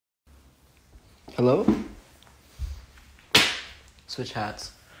Hello? Switch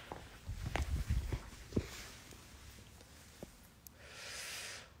hats.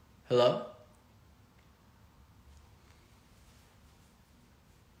 Hello?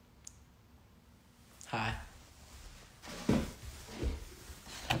 Hi.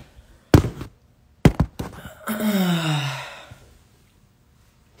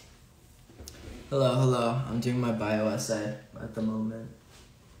 Hello. I'm doing my bio essay at the moment.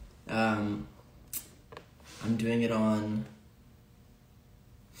 I'm doing it on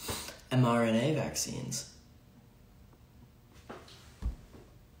mRNA vaccines.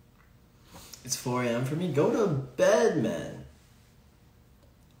 It's 4 a.m. for me. Go to bed, man.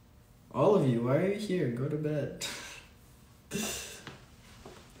 All of you, why are you here? Go to bed.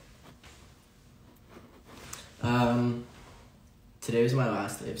 Today was my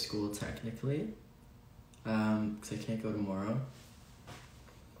last day of school, technically. Because I can't go tomorrow.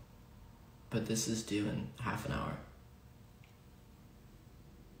 But this is due in half an hour.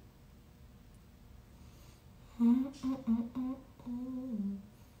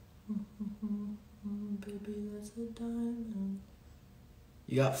 Baby, that's a diamond.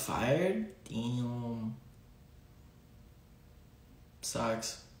 You got fired? Damn.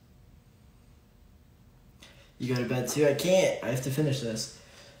 Sucks. You go to bed too? I can't. I have to finish this.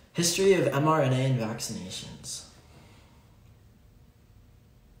 History of mRNA and vaccinations.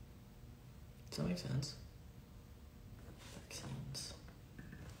 Does that make sense? Vaccines.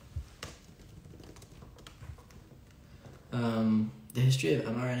 The history of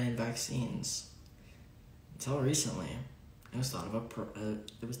mRNA and vaccines. Until recently, it was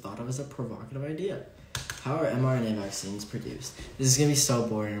thought of as a provocative idea. How are mRNA vaccines produced? This is gonna be so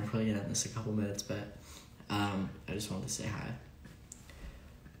boring. I'm probably gonna end this in a couple minutes, but I just wanted to say hi.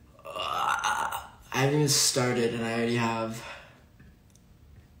 I haven't even started, and I already have.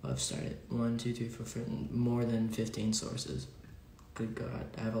 I've started 1, 2, 3, 4, more than 15 sources. Good God,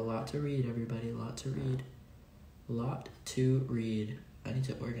 I have a lot to read, everybody. A lot to read. I need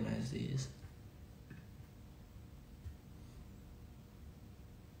to organize these.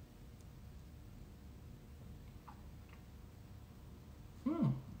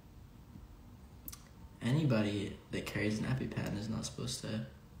 Anybody that carries an EpiPen is not supposed to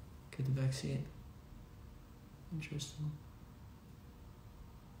get the vaccine. Interesting.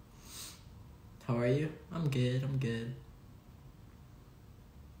 How are you? I'm good.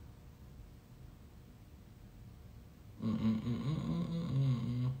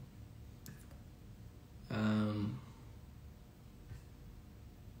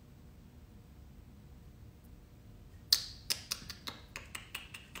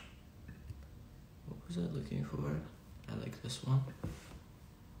 What was I looking for? I like this one.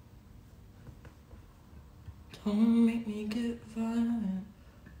 Don't make me get violent.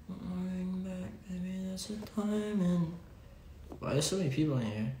 I'm back, baby, that's a timing. Why there's so many people in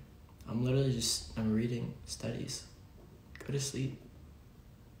here? I'm reading studies. Go to sleep.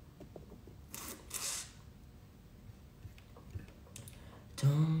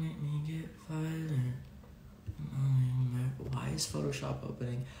 Don't make me get violent. Why is Photoshop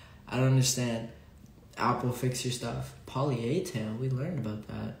opening? I don't understand. Apple, fix your stuff. Poly A tail, we learned about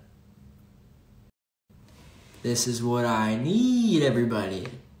that. This is what I need, everybody.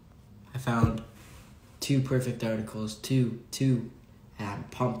 I found 2 perfect articles. Two. And I'm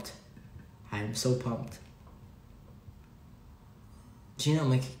pumped. I am so pumped.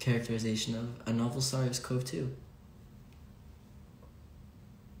 Genomic characterization of a novel SARS-CoV-2.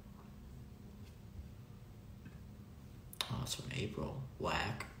 Oh, it's from April.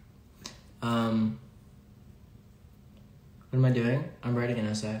 Whack. What am I doing? I'm writing an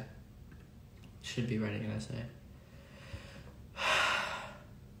essay. Should be writing an essay.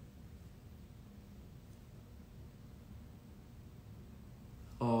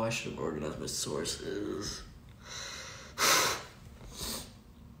 Oh, I should have organized my sources.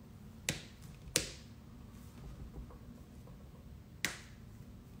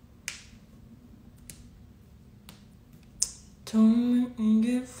 Don't make me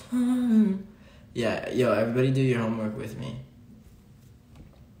get fun. Yeah, yo, everybody do your homework with me.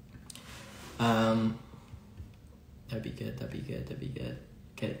 That'd be good.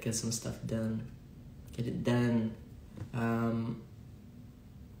 Get some stuff done. Get it done.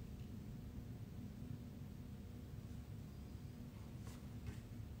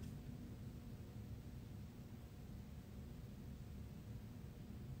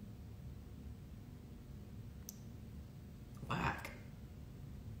 Whack.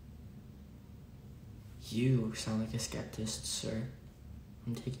 You sound like a skeptist, sir.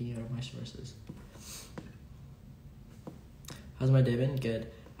 I'm taking you out of my sources. How's my day been? Good.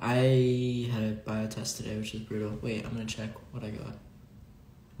 I had a bio test today, which is brutal. Wait, I'm gonna check what I got.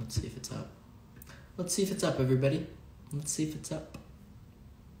 Let's see if it's up. Let's see if it's up, everybody. Let's see if it's up.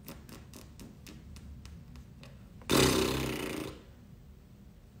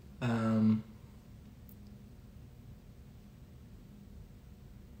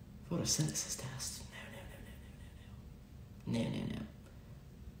 Photosynthesis test. No.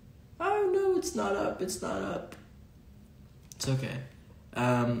 Oh no, it's not up. It's not up. It's okay.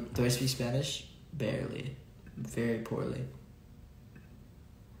 Do I speak Spanish? Barely. Very poorly.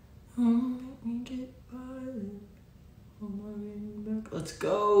 Let's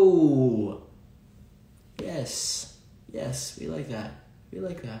go. Yes, we like that.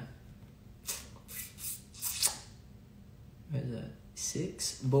 What is that?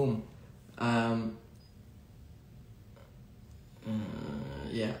 6? Boom.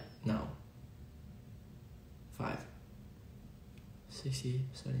 Yeah, no. 5. 60,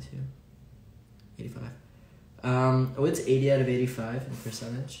 72, 85. What's 80 out of 85 in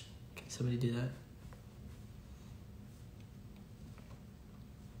percentage? Can somebody do that?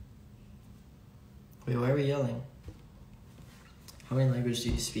 Wait, why are we yelling? How many languages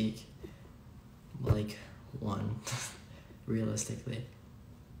do you speak? Like, 1. Realistically.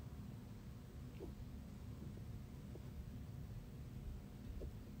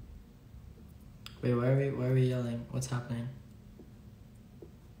 Wait, why are we yelling? What's happening?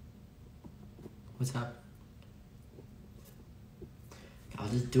 What's happening? I'll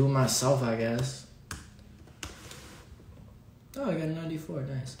just do it myself, I guess. Oh, I got a 94.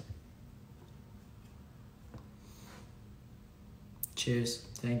 Nice. Cheers.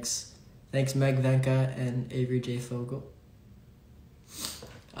 Thanks, Meg Venka and Avery J. Fogel.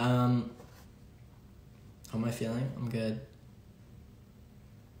 How am I feeling? I'm good.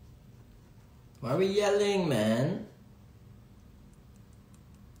 Why are we yelling, man?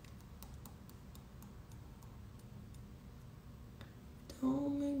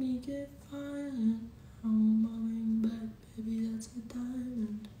 Don't make me get violent. I'm coming back, baby, that's a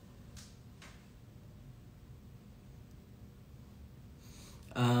diamond.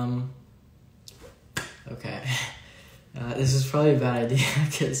 Okay. This is probably a bad idea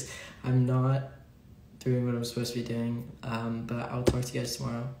because I'm not doing what I'm supposed to be doing. But I'll talk to you guys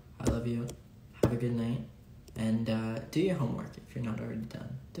tomorrow. I love you. Have a good night. And do your homework if you're not already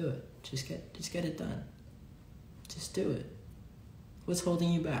done. Do it. Just get it done. Just do it. What's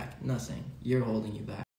holding you back? Nothing. You're holding you back.